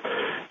laptop and,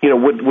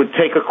 would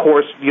take a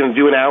course,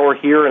 do an hour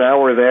here, an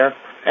hour there.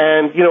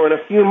 And, in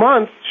a few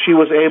months, she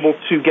was able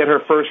to get her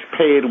first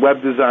paid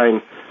web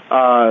design,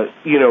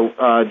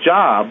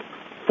 job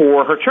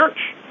for her church.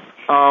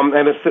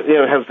 And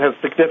has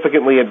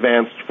significantly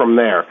advanced from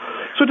there.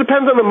 So it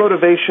depends on the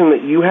motivation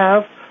that you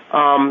have.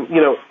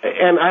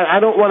 And I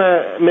don't want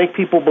to make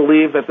people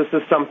believe that this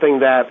is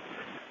something that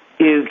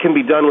can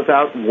be done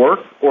without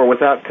work or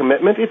without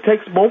commitment. It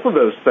takes both of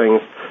those things.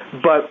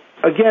 But,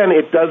 again,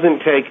 it doesn't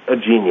take a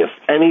genius.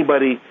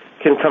 Anybody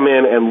can come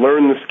in and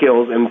learn the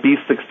skills and be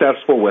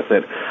successful with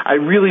it. I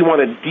really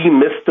want to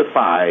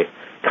demystify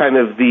kind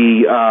of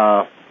the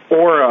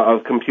aura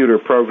of computer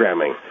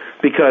programming,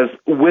 because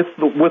with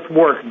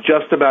work,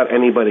 just about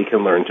anybody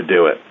can learn to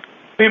do it.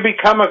 If you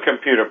become a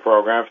computer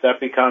programmer, if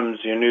that becomes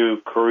your new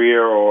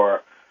career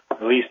or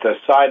at least a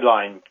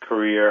sideline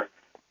career,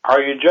 are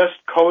you just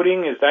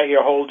coding? Is that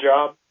your whole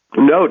job?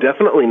 No,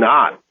 definitely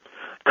not.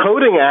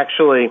 Coding,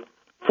 actually,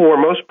 for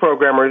most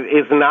programmers,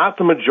 is not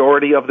the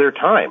majority of their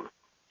time.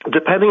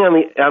 Depending on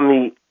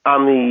the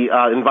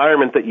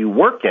environment that you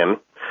work in,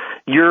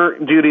 your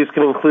duties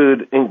can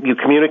include you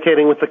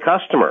communicating with the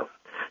customer,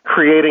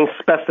 creating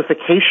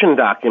specification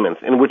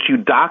documents in which you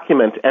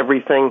document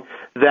everything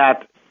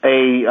that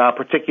a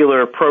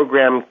particular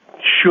program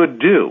should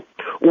do,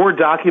 or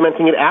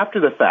documenting it after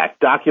the fact,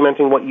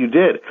 documenting what you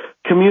did,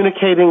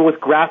 communicating with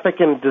graphic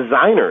and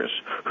designers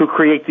who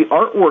create the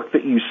artwork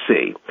that you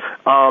see.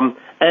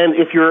 And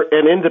if you're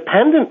an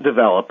independent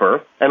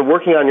developer and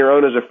working on your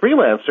own as a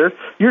freelancer,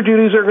 your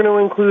duties are going to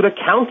include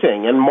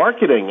accounting and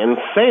marketing and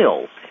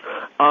sales.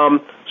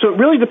 So it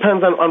really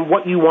depends on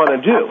what you want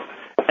to do.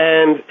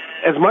 And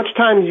as much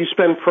time as you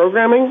spend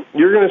programming,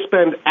 you're going to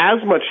spend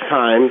as much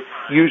time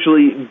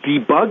usually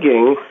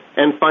debugging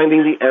and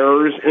finding the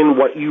errors in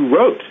what you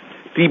wrote.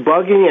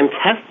 Debugging and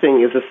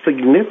testing is a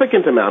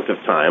significant amount of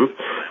time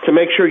to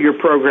make sure your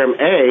program,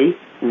 A,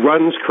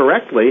 runs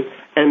correctly,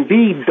 and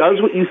B, does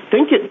what you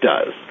think it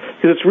does.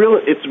 Because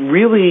it's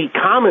really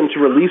common to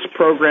release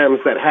programs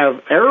that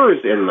have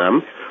errors in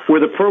them where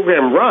the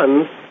program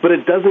runs, but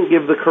it doesn't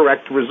give the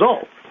correct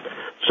result.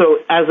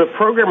 So as a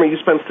programmer, you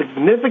spend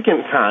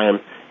significant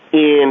time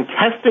in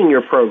testing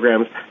your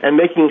programs and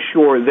making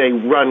sure they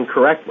run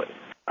correctly.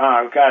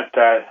 I've got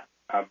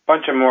a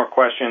bunch of more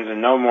questions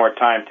and no more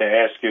time to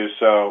ask you,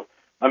 so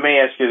let me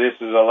ask you this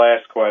as the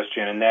last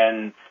question, and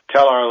then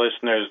tell our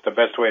listeners the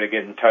best way to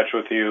get in touch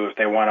with you if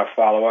they want to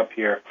follow up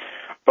here.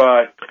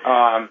 But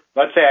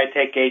let's say I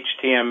take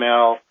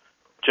HTML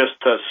just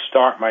to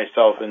start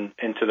myself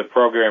into the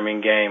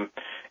programming game.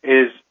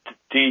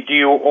 Do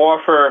you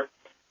offer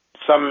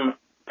some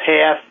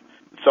path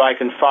so I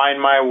can find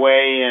my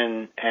way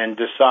and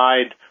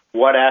decide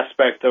what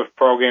aspect of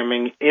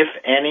programming, if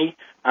any,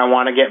 I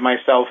want to get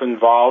myself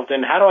involved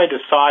in? How do I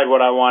decide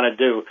what I want to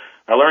do?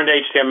 I learned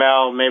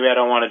HTML. Maybe I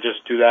don't want to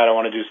just do that. I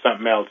want to do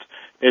something else.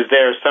 Is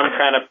there some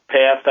kind of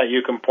path that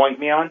you can point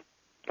me on?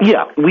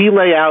 Yeah, we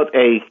lay out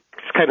a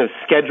kind of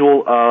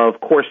schedule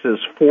of courses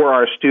for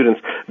our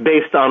students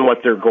based on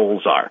what their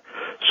goals are.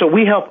 So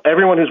we help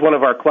everyone who's one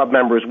of our club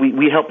members,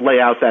 we help lay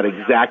out that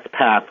exact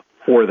path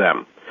for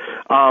them.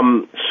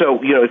 So,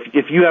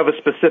 if you have a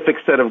specific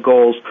set of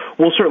goals,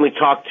 we'll certainly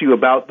talk to you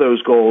about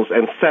those goals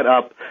and set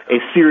up a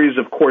series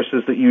of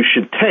courses that you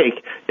should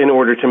take in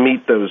order to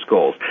meet those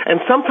goals.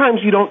 And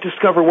sometimes you don't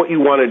discover what you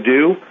want to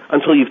do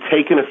until you've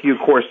taken a few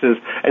courses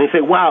and you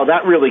say, wow,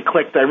 that really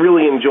clicked. I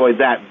really enjoyed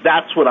that.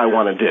 That's what I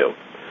want to do.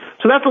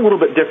 So that's a little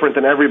bit different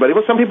than everybody.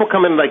 But some people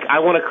come in like, I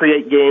want to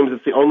create games.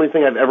 It's the only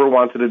thing I've ever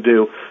wanted to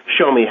do.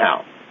 Show me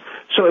how.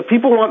 So if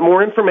people want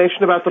more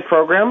information about the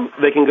program,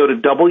 they can go to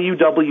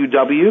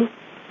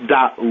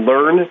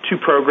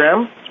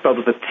www.LearnToProgram, spelled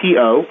with a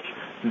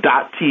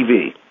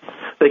T-O.TV.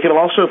 They can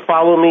also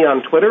follow me on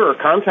Twitter or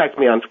contact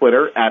me on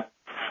Twitter at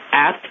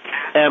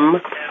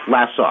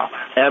 @MLassoff,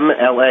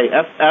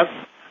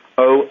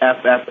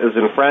 MLASSOFF as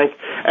in Frank,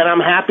 and I'm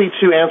happy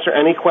to answer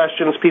any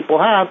questions people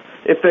have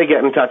if they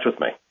get in touch with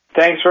me.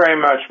 Thanks very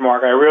much,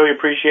 Mark. I really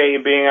appreciate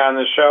you being on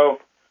the show.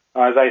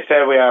 As I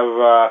said, we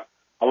have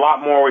a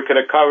lot more we could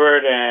have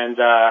covered, and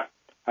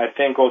I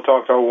think we'll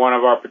talk to one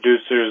of our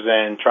producers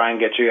and try and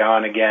get you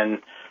on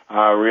again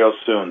real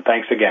soon.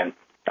 Thanks again.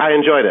 I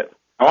enjoyed it.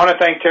 I want to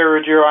thank Terry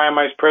Ruggiero,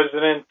 IMI's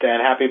president,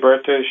 and happy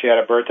birthday. She had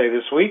a birthday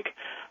this week.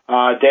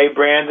 Dave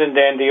Brandon,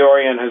 Dan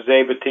Diori, and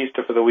Jose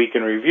Batista for the Week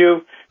in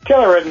Review.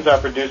 Taylor Redden's our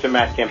producer.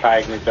 Matt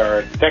Campagna is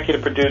our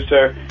executive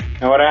producer.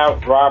 And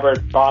without Robert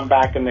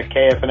Bombach in the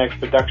KFNX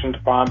production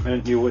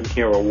department, you wouldn't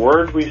hear a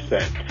word we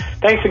said.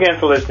 Thanks again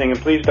for listening, and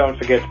please don't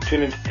forget to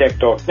tune into Tech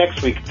Talk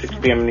next week at 6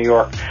 p.m. in New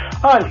York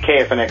on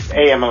KFNX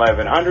AM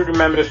 1100.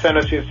 Remember to send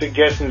us your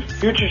suggestions for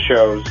future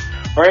shows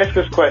or ask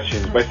us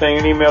questions by sending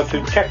an email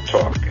to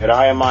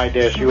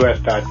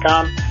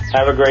techtalk@imi-us.com.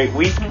 Have a great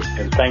week,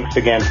 and thanks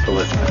again for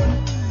listening.